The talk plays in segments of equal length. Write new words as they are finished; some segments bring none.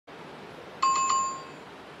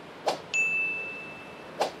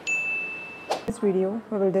this video,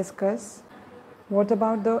 we will discuss what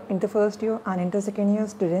about the inter first year and inter second year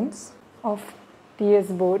students of TS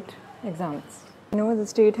board exams. The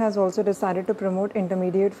state has also decided to promote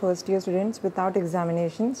intermediate first year students without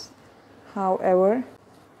examinations. However,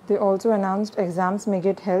 they also announced exams may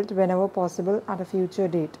get held whenever possible at a future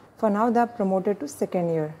date. For now, they are promoted to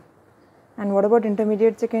second year. And what about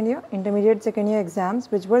intermediate second year? Intermediate second year exams,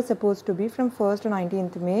 which were supposed to be from 1st to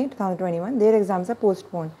 19th May 2021, their exams are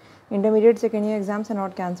postponed. Intermediate second year exams are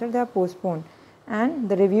not cancelled, they are postponed. And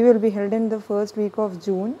the review will be held in the first week of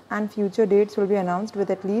June, and future dates will be announced with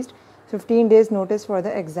at least 15 days notice for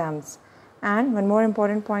the exams. And one more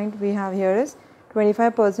important point we have here is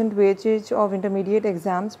 25% weightage of intermediate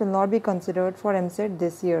exams will not be considered for MCET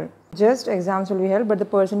this year. Just exams will be held, but the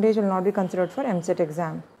percentage will not be considered for MCET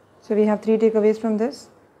exam. So we have three takeaways from this.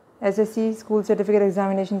 SSC school certificate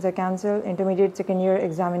examinations are cancelled, intermediate second year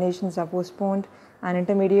examinations are postponed, and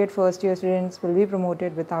intermediate first year students will be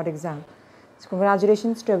promoted without exam. So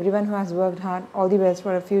congratulations to everyone who has worked hard. All the best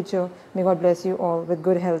for the future. May God bless you all with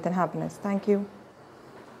good health and happiness. Thank you.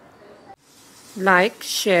 Like,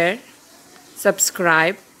 share,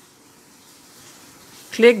 subscribe,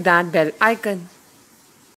 click that bell icon.